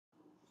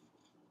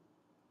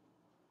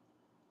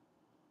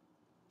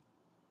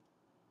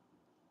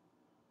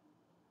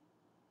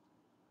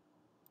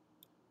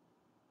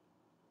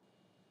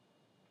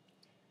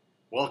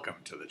Welcome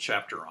to the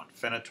chapter on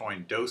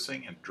phenytoin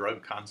dosing and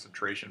drug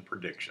concentration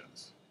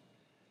predictions.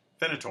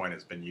 Phenytoin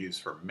has been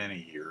used for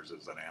many years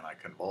as an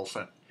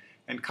anticonvulsant,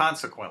 and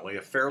consequently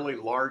a fairly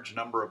large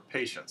number of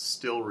patients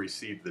still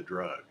receive the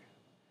drug.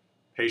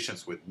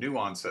 Patients with new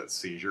onset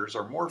seizures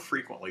are more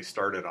frequently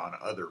started on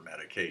other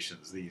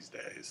medications these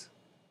days.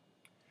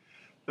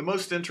 The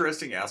most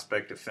interesting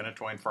aspect of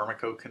phenytoin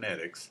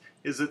pharmacokinetics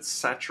is its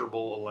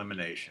saturable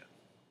elimination.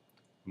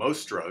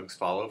 Most drugs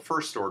follow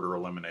first-order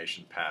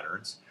elimination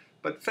patterns,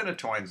 but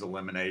phenytoin's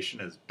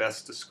elimination is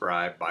best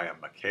described by a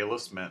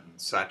Michaelis-Menten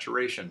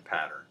saturation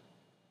pattern.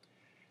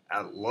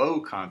 At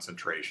low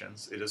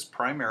concentrations, it is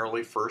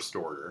primarily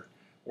first-order,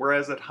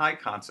 whereas at high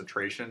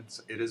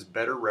concentrations, it is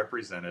better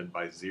represented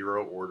by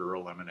zero-order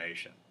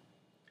elimination.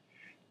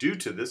 Due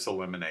to this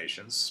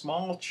elimination,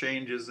 small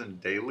changes in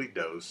daily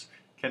dose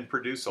can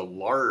produce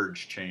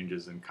large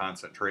changes in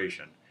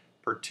concentration,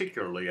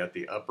 particularly at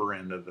the upper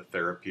end of the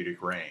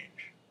therapeutic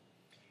range.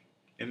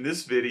 In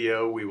this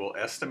video, we will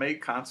estimate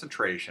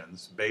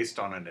concentrations based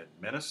on an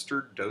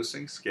administered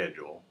dosing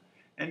schedule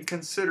and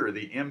consider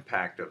the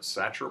impact of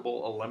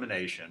saturable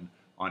elimination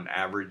on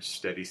average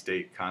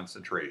steady-state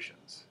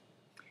concentrations.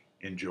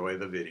 Enjoy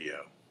the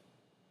video.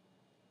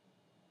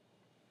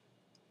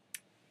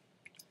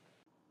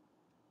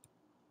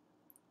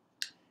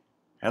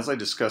 As I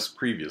discussed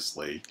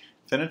previously,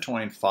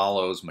 phenytoin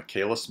follows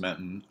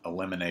Michaelis-Menten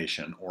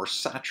elimination or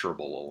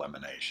saturable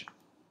elimination.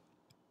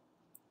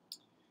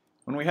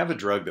 When we have a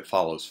drug that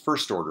follows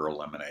first-order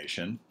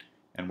elimination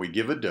and we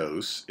give a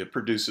dose, it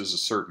produces a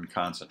certain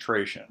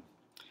concentration.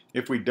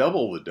 If we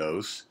double the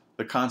dose,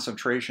 the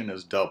concentration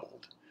is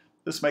doubled.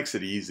 This makes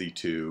it easy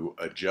to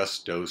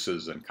adjust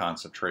doses and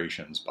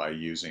concentrations by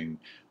using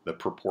the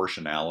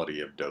proportionality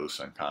of dose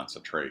and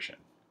concentration.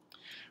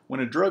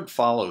 When a drug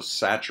follows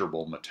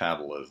saturable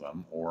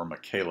metabolism or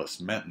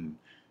Michaelis-Menten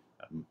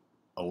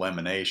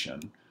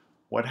elimination,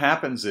 what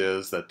happens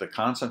is that the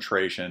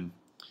concentration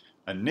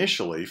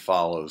initially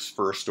follows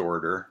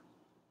first-order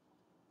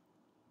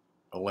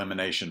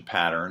elimination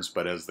patterns,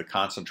 but as the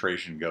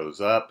concentration goes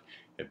up,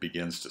 it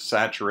begins to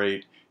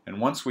saturate,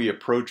 and once we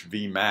approach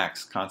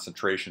Vmax,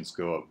 concentrations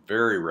go up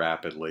very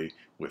rapidly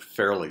with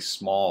fairly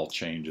small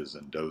changes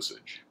in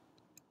dosage.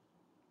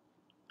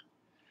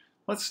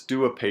 Let's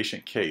do a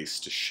patient case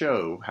to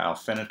show how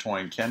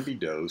phenytoin can be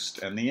dosed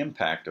and the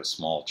impact of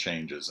small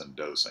changes in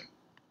dosing.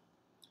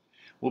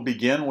 We'll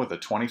begin with a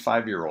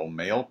 25-year-old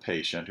male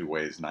patient who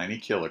weighs 90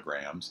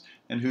 kilograms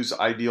and whose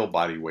ideal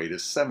body weight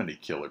is 70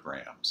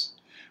 kilograms.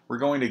 We're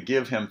going to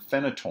give him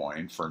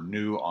phenytoin for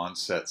new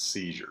onset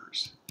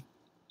seizures.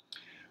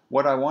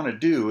 What I want to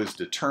do is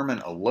determine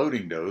a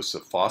loading dose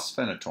of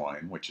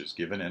fosphenytoin, which is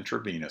given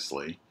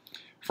intravenously,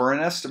 for an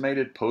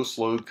estimated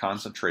post-load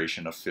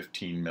concentration of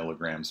 15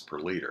 milligrams per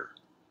liter.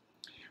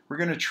 We're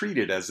going to treat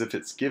it as if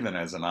it's given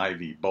as an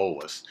IV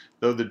bolus,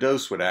 though the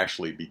dose would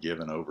actually be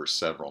given over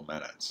several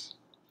minutes.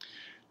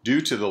 Due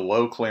to the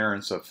low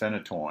clearance of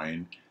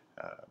phenytoin,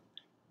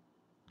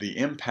 the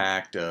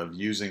impact of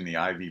using the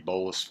IV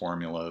bolus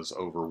formulas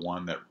over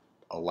one that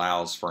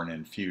allows for an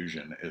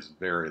infusion is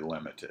very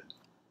limited.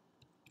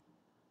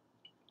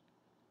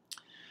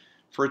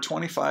 For a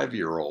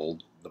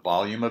 25-year-old, the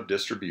volume of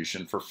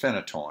distribution for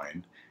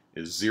phenytoin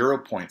is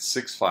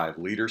 0.65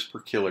 liters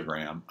per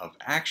kilogram of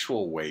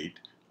actual weight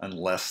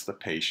unless the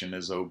patient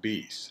is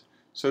obese.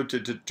 So to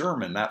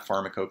determine that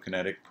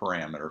pharmacokinetic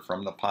parameter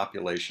from the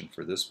population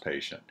for this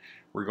patient,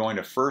 we're going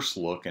to first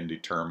look and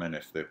determine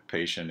if the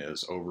patient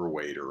is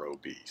overweight or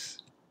obese.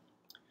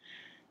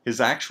 His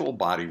actual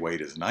body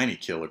weight is 90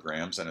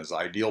 kilograms and his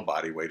ideal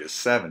body weight is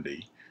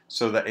 70,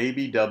 so the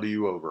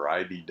ABW over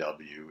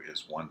IBW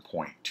is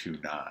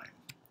 1.29.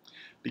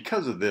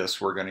 Because of this,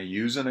 we're going to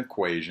use an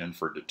equation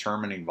for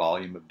determining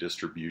volume of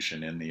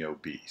distribution in the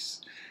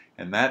obese.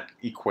 And that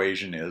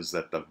equation is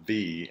that the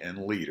V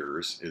in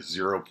liters is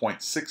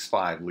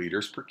 0.65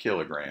 liters per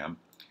kilogram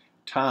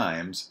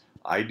times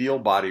ideal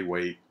body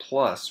weight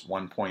plus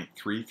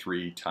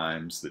 1.33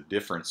 times the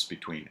difference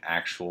between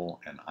actual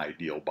and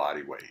ideal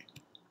body weight.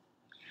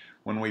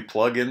 When we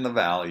plug in the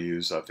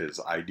values of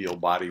his ideal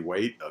body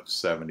weight of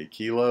 70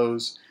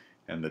 kilos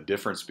and the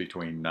difference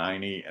between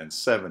 90 and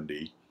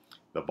 70,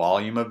 the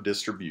volume of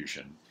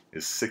distribution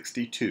is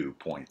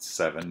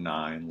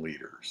 62.79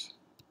 liters.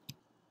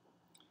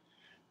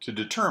 To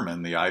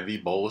determine the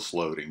IV bolus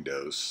loading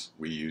dose,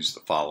 we use the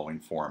following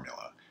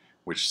formula,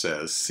 which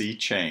says C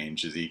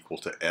change is equal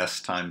to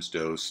S times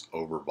dose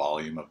over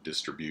volume of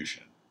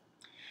distribution.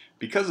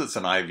 Because it's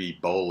an IV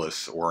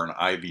bolus or an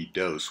IV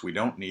dose, we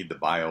don't need the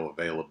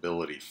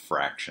bioavailability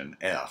fraction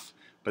F,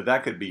 but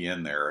that could be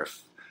in there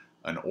if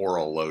an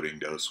oral loading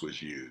dose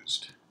was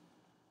used.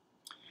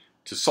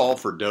 To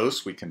solve for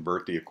dose, we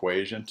convert the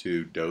equation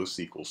to dose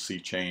equals C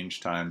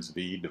change times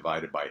V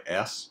divided by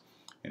S.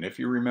 And if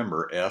you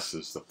remember, S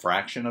is the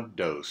fraction of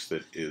dose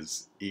that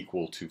is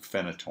equal to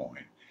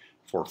phenytoin.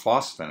 For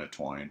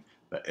fosphenytoin,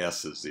 the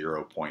S is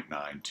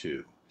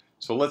 0.92.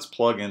 So let's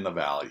plug in the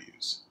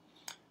values.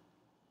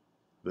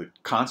 The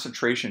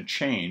concentration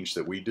change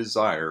that we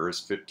desire is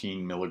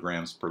 15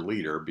 milligrams per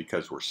liter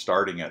because we're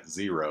starting at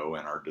 0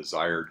 and our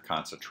desired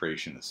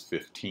concentration is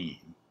 15.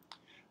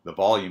 The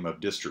volume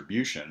of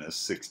distribution is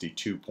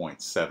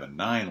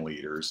 62.79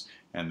 liters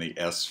and the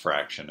S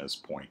fraction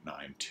is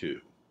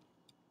 0.92.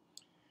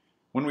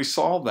 When we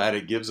solve that,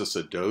 it gives us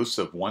a dose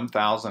of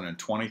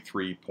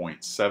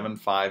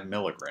 1023.75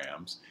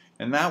 milligrams,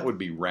 and that would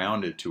be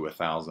rounded to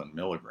 1,000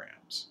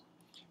 milligrams.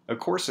 Of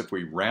course, if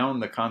we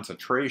round the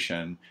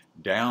concentration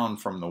down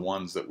from the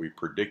ones that we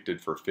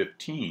predicted for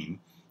 15,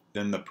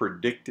 then the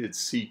predicted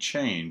C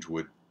change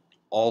would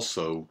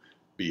also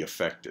be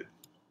affected.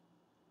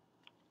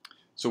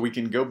 So we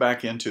can go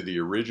back into the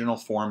original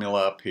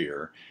formula up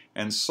here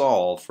and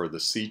solve for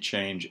the C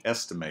change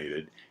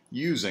estimated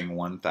using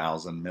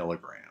 1,000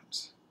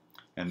 milligrams.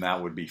 And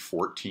that would be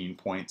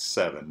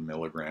 14.7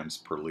 milligrams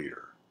per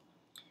liter.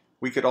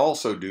 We could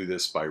also do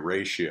this by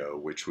ratio,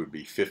 which would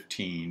be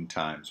 15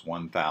 times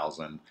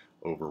 1,000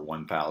 over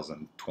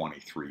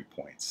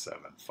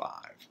 1,023.75.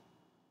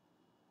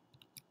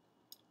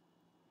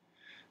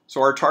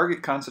 So our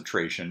target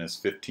concentration is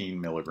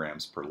 15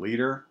 milligrams per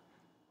liter.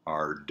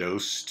 Our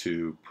dose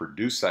to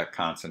produce that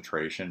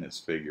concentration is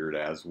figured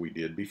as we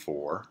did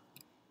before.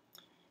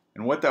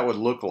 And what that would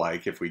look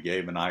like if we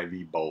gave an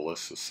IV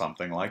bolus is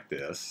something like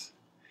this,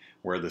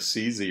 where the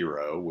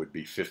C0 would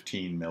be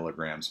 15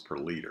 milligrams per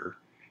liter.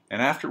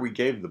 And after we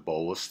gave the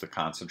bolus, the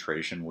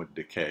concentration would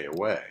decay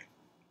away.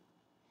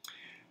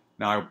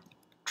 Now, I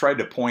tried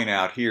to point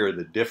out here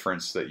the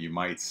difference that you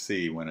might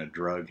see when a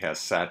drug has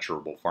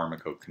saturable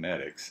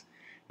pharmacokinetics.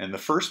 And the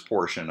first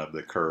portion of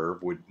the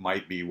curve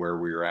might be where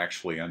we are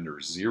actually under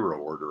zero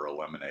order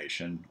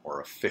elimination, or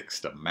a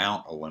fixed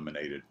amount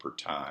eliminated per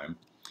time.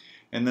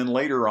 And then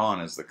later on,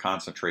 as the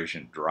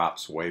concentration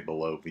drops way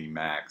below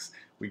Vmax,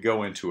 we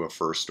go into a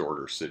first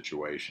order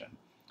situation,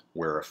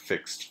 where a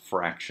fixed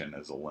fraction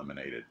is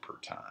eliminated per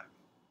time.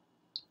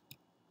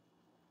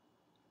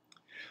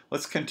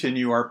 Let's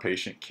continue our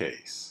patient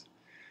case.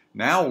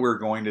 Now we're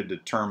going to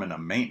determine a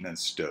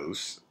maintenance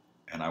dose,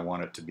 and I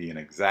want it to be an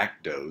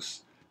exact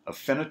dose, of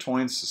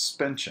phenytoin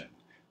suspension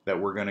that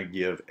we're going to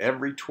give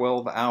every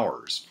 12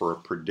 hours for a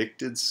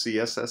predicted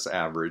CSS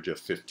average of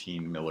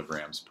 15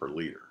 milligrams per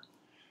liter.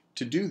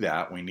 To do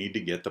that, we need to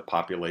get the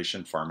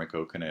population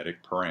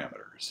pharmacokinetic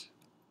parameters.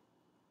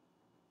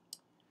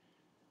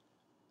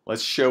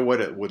 Let's show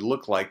what it would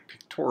look like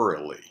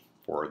pictorially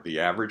for the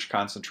average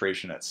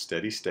concentration at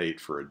steady state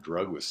for a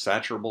drug with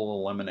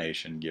saturable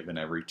elimination given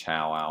every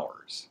tau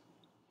hours.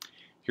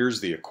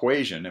 Here's the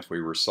equation if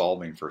we were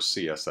solving for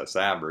CSS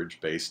average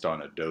based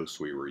on a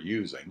dose we were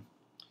using.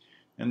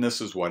 And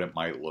this is what it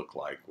might look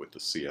like with the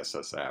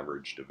CSS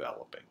average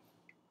developing.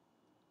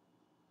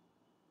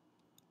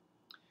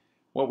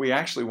 What we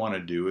actually want to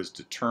do is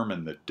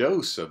determine the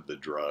dose of the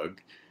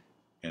drug,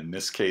 in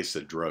this case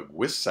a drug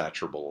with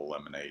saturable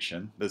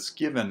elimination, that's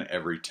given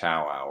every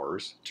tau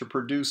hours to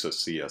produce a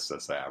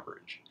CSS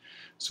average.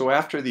 So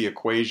after the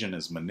equation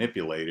is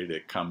manipulated,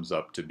 it comes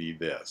up to be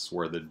this,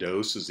 where the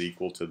dose is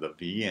equal to the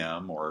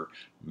Vm, or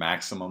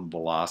maximum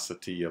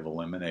velocity of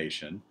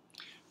elimination,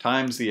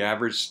 times the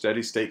average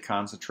steady state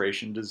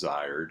concentration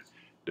desired,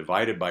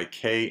 divided by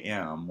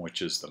Km,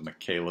 which is the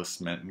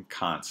Michaelis-Menten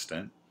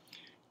constant,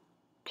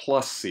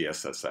 plus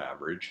CSS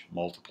average,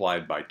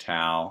 multiplied by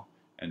tau,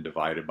 and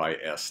divided by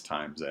S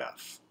times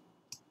F.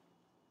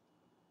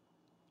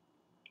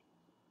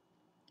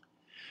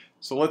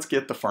 So let's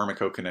get the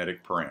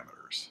pharmacokinetic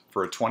parameters.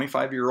 For a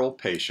 25-year-old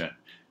patient,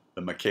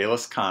 the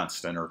Michaelis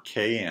constant, or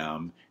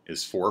Km,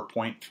 is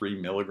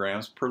 4.3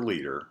 milligrams per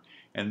liter,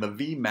 and the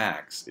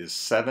Vmax is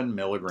 7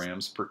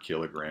 milligrams per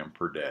kilogram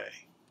per day.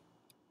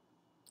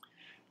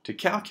 To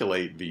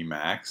calculate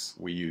Vmax,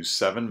 we use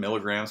 7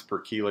 milligrams per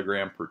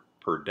kilogram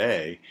per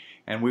day,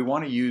 and we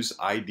want to use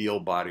ideal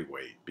body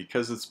weight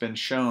because it's been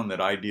shown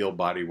that ideal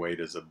body weight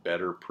is a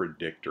better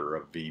predictor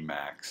of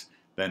Vmax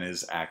than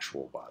is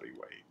actual body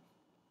weight.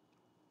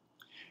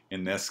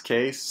 In this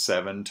case,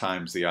 7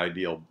 times the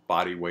ideal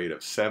body weight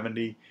of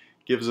 70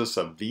 gives us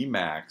a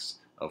Vmax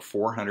of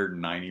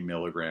 490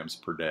 milligrams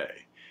per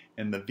day.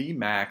 And the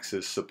Vmax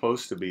is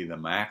supposed to be the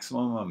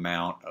maximum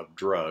amount of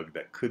drug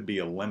that could be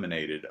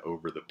eliminated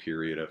over the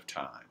period of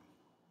time.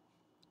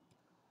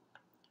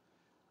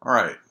 All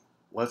right.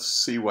 Let's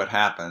see what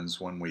happens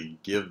when we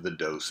give the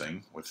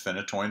dosing with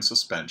phenytoin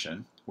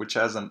suspension, which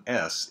has an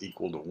S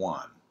equal to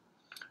 1.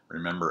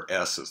 Remember,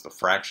 S is the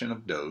fraction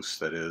of dose,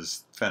 that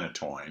is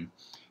phenytoin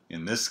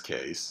in this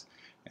case.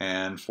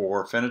 And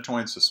for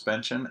phenytoin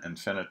suspension and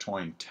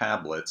phenytoin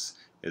tablets,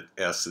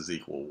 S is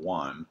equal to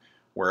 1.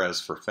 Whereas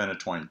for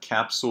phenytoin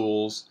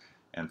capsules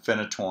and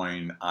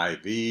phenytoin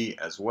IV,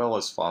 as well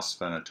as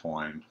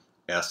Fosphenytoin,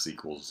 S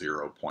equals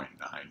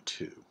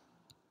 0.92.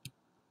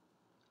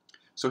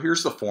 So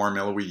here's the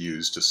formula we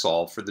use to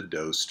solve for the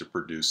dose to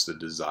produce the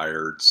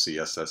desired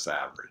CSS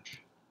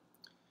average.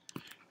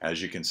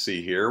 As you can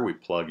see here, we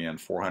plug in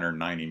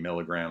 490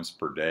 milligrams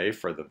per day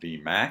for the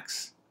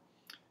Vmax,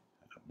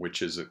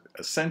 which is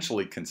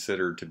essentially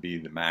considered to be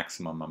the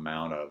maximum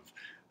amount of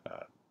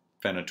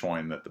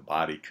phenytoin that the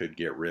body could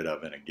get rid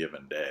of in a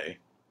given day.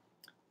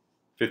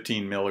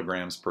 15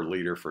 milligrams per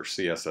liter for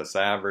CSS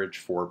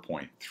average,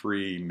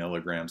 4.3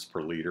 milligrams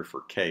per liter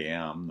for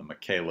Km, the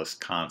Michaelis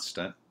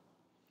constant.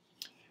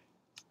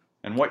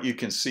 And what you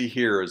can see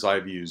here is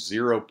I've used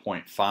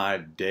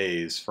 0.5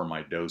 days for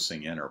my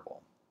dosing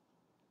interval.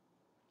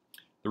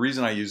 The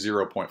reason I use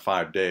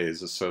 0.5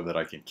 days is so that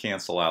I can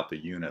cancel out the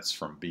units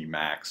from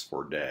Vmax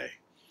for day.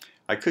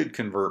 I could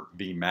convert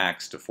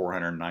Vmax to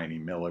 490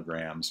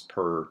 milligrams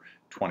per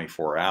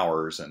 24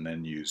 hours and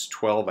then use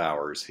 12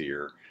 hours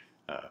here.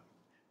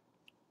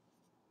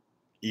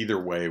 Either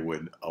way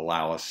would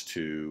allow us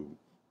to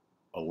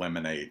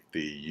eliminate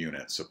the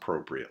units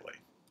appropriately.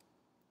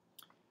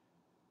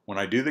 When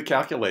I do the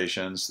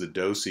calculations, the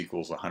dose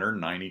equals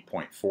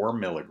 190.4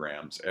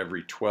 milligrams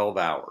every 12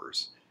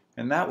 hours,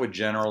 and that would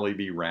generally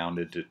be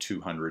rounded to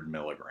 200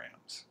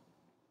 milligrams.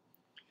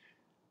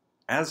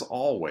 As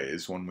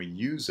always, when we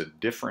use a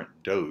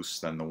different dose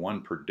than the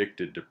one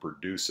predicted to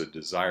produce a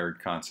desired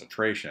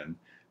concentration,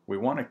 we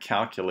want to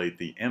calculate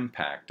the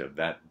impact of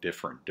that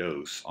different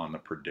dose on the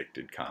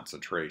predicted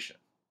concentration.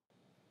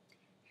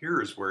 Here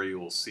is where you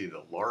will see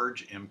the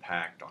large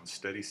impact on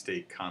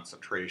steady-state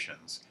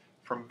concentrations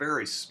from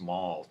very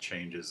small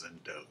changes in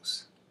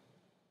dose.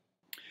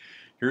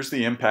 Here's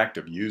the impact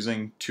of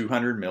using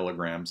 200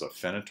 milligrams of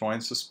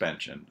phenytoin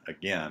suspension,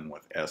 again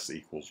with S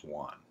equals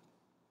 1.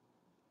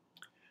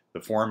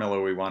 The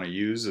formula we want to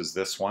use is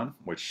this one,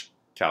 which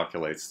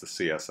calculates the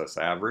CSS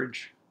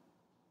average.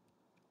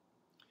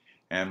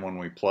 And when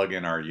we plug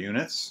in our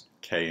units,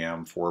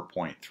 Km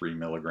 4.3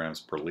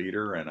 milligrams per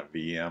liter and a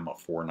Vm of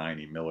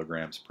 490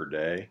 milligrams per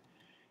day,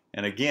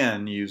 and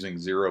again using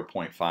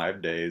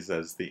 0.5 days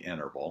as the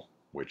interval,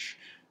 which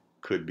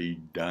could be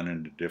done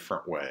in a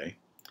different way.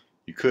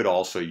 You could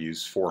also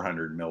use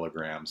 400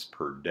 milligrams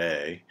per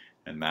day,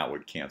 and that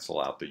would cancel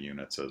out the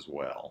units as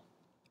well.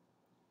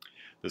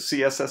 The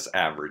CSS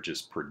average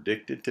is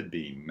predicted to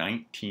be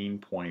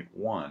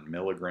 19.1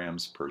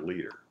 milligrams per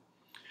liter.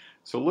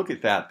 So look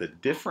at that, the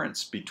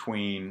difference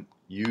between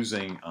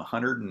using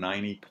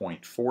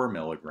 190.4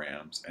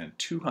 milligrams and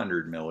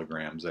 200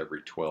 milligrams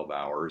every 12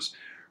 hours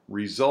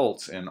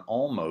results in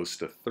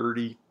almost a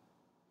 30%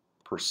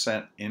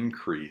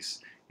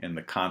 increase in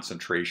the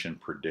concentration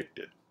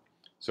predicted.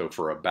 So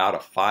for about a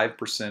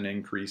 5%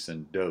 increase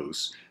in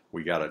dose,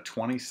 we got a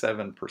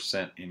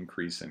 27%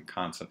 increase in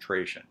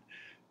concentration,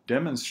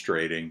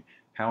 demonstrating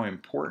how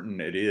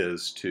important it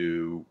is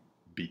to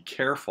be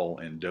careful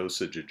in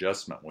dosage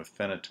adjustment with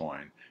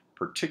phenytoin,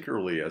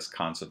 particularly as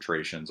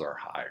concentrations are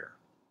higher.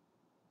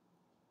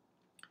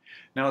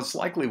 Now, it's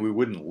likely we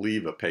wouldn't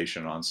leave a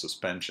patient on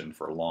suspension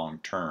for long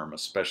term,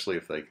 especially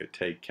if they could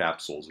take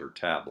capsules or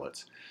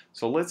tablets.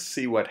 So let's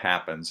see what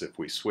happens if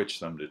we switch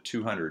them to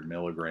 200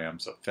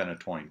 milligrams of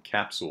phenytoin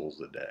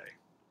capsules a day.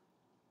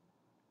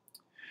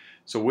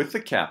 So with the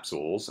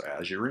capsules,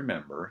 as you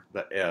remember,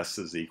 the S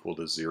is equal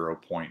to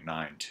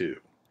 0.92.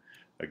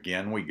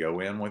 Again, we go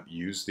in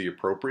use the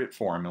appropriate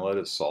formula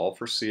to solve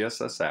for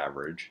CSS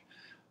average,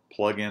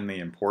 plug in the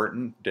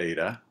important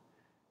data,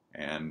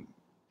 and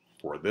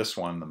for this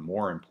one, the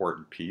more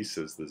important piece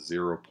is the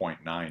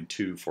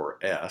 0.92 for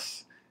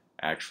S,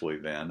 actually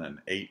then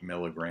an 8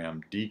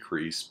 milligram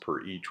decrease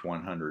per each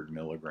 100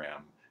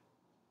 milligram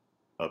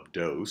of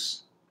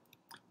dose.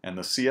 And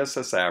the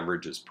CSS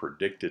average is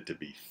predicted to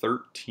be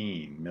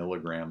 13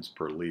 milligrams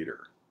per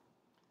liter.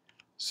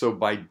 So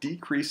by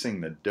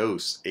decreasing the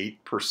dose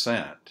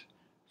 8%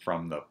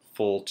 from the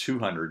full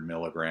 200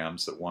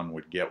 milligrams that one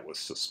would get with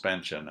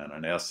suspension and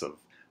an S of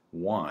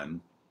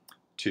 1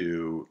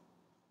 to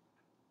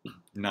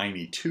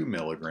 92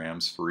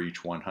 milligrams for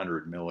each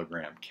 100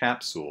 milligram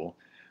capsule,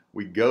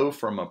 we go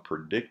from a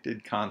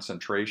predicted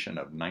concentration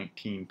of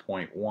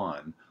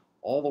 19.1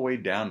 all the way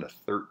down to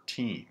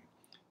 13.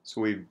 So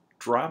we've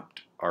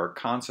dropped our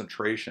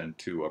concentration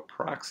to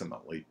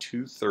approximately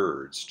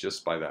 2/3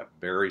 just by that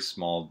very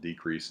small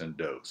decrease in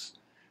dose.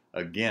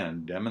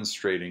 Again,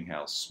 demonstrating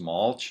how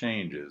small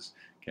changes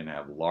can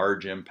have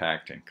large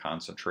impact in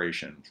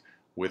concentrations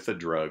with a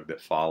drug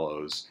that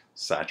follows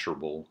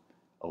saturable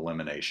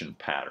elimination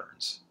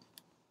patterns.